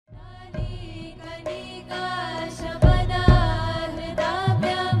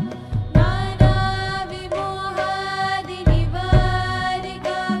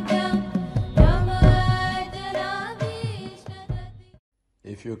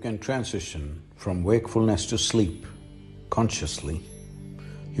If you can transition from wakefulness to sleep consciously,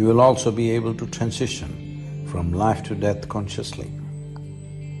 you will also be able to transition from life to death consciously.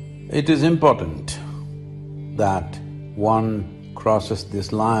 It is important that one crosses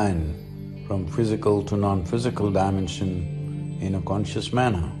this line from physical to non-physical dimension in a conscious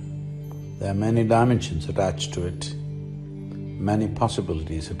manner. There are many dimensions attached to it, many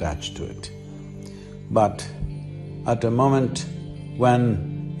possibilities attached to it. But at a moment when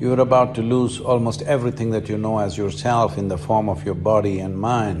you're about to lose almost everything that you know as yourself in the form of your body and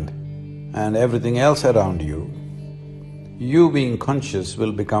mind and everything else around you, you being conscious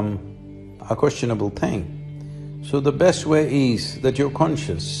will become a questionable thing. So the best way is that you're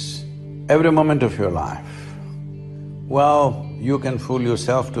conscious every moment of your life. Well, you can fool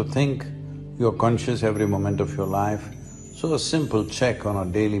yourself to think you're conscious every moment of your life. So a simple check on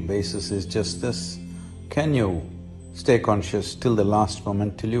a daily basis is just this: can you stay conscious till the last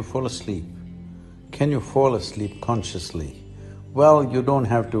moment, till you fall asleep? Can you fall asleep consciously? Well, you don't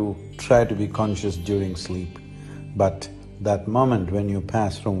have to try to be conscious during sleep, but that moment when you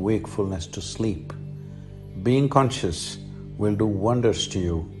pass from wakefulness to sleep, being conscious will do wonders to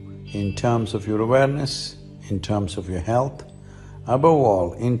you in terms of your awareness, in terms of your health, above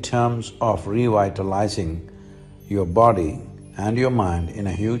all in terms of revitalizing your body and your mind in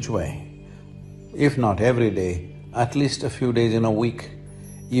a huge way. If not every day, at least a few days in a week,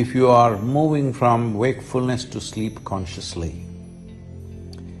 if you are moving from wakefulness to sleep consciously,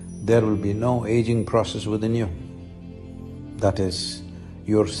 there will be no aging process within you. That is,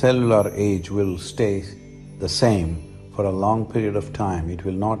 your cellular age will stay the same for a long period of time. It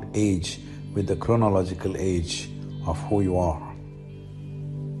will not age with the chronological age of who you are.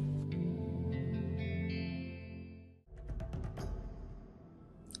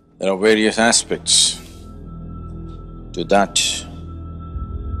 There are various aspects to that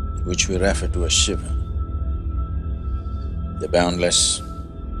which we refer to as Shiva. The boundless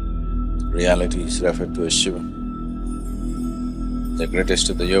reality is referred to as Shiva. The greatest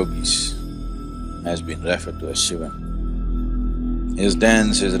of the yogis has been referred to as Shiva. His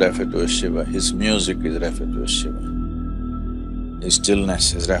dance is referred to as Shiva, his music is referred to as Shiva, his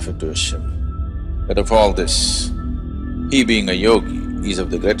stillness is referred to as Shiva. But of all this, he being a yogi is of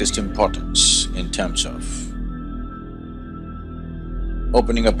the greatest importance in terms of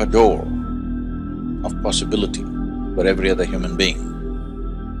opening up a door of possibility for every other human being.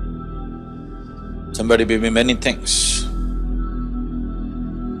 Somebody may be many things,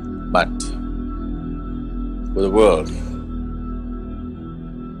 but for the world,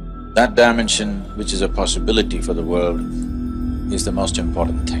 that dimension which is a possibility for the world is the most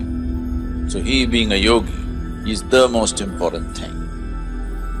important thing. So he being a yogi is the most important thing.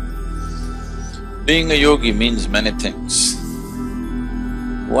 Being a yogi means many things.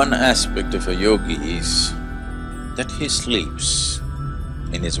 One aspect of a yogi is that he sleeps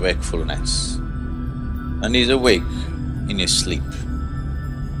in his wakefulness and is awake in his sleep.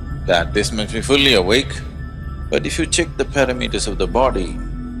 That this must be fully awake, but if you check the parameters of the body,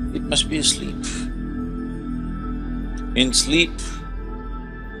 it must be asleep. In sleep,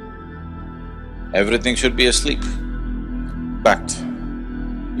 everything should be asleep, but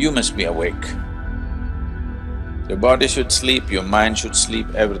you must be awake. Your body should sleep, your mind should sleep,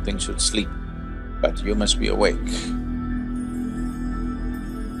 everything should sleep, but you must be awake.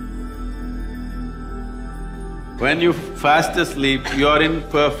 When you fast asleep, you are in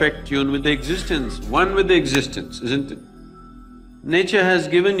perfect tune with the existence, one with the existence, isn't it? Nature has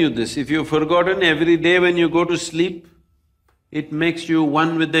given you this. If you've forgotten, every day when you go to sleep, it makes you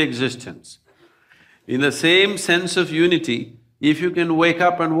one with the existence. In the same sense of unity, if you can wake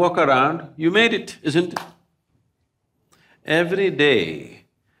up and walk around, you made it, isn't it? Every day,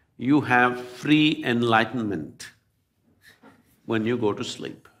 you have free enlightenment when you go to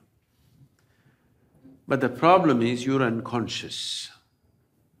sleep. But the problem is you're unconscious.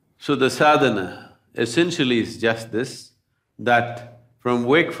 So the sadhana essentially is just this, that from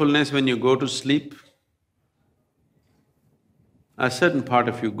wakefulness when you go to sleep, a certain part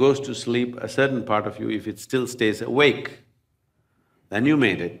of you goes to sleep, a certain part of you, if it still stays awake, then you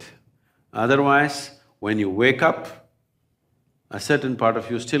made it. Otherwise, when you wake up, a certain part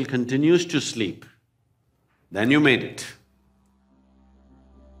of you still continues to sleep, then you made it.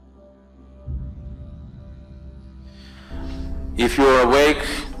 If you're awake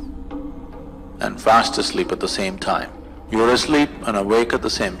and fast asleep at the same time, you're asleep and awake at the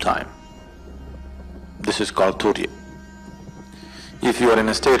same time, this is called Turiya. If you are in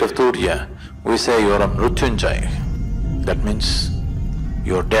a state of Turiya, we say you're a Mrityunjay. That means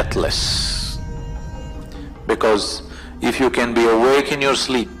you're deathless. Because If you can be awake in your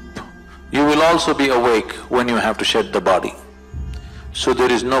sleep, you will also be awake when you have to shed the body. So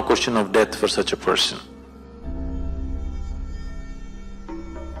there is no question of death for such a person.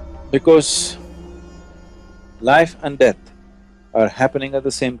 Because life and death are happening at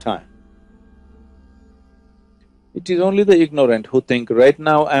the same time. It is only the ignorant who think, right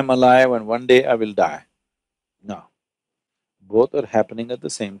now I'm alive and one day I will die. No, both are happening at the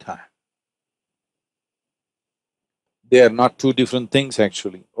same time. They are not two different things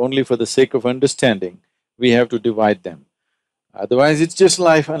actually. Only for the sake of understanding, we have to divide them. Otherwise, it's just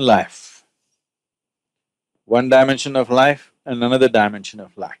life and life. One dimension of life and another dimension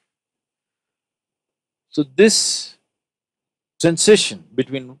of life. So this transition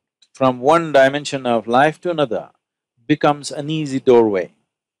from one dimension of life to another becomes an easy doorway.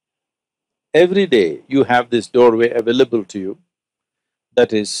 Every day you have this doorway available to you,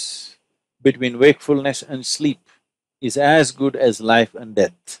 that is, between wakefulness and sleep is as good as life and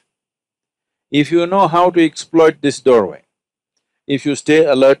death. If you know how to exploit this doorway, if you stay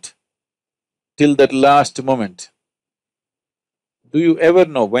alert till that last moment, do you ever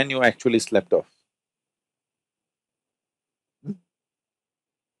know when you actually slept off?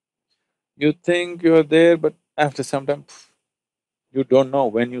 You think you're there, but after some time, you don't know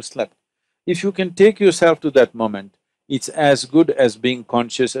when you slept. If you can take yourself to that moment, it's as good as being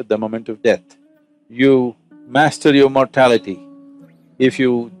conscious at the moment of death. You master your mortality if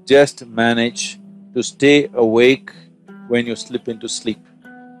you just manage to stay awake when you slip into sleep.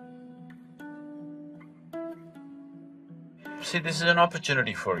 See, this is an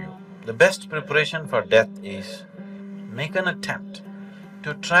opportunity for you. The best preparation for death is make an attempt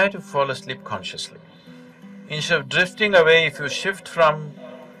to try to fall asleep consciously. Instead of drifting away, if you shift from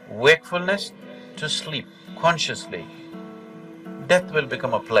wakefulness to sleep consciously, death will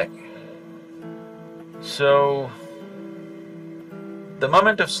become a play. So, the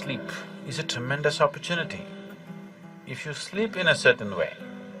moment of sleep is a tremendous opportunity. If you sleep in a certain way,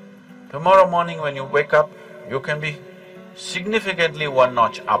 tomorrow morning when you wake up, you can be significantly one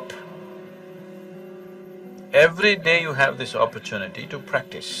notch up. Every day you have this opportunity to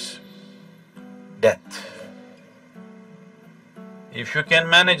practice death. If you can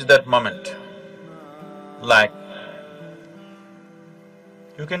manage that moment, like,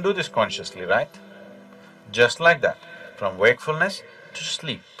 you can do this consciously, right? Just like that, from wakefulness to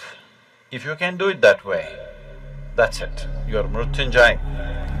sleep. If you can do it that way, that's it, you're Mrutyunjay,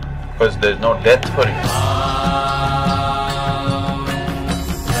 because there's no death for you.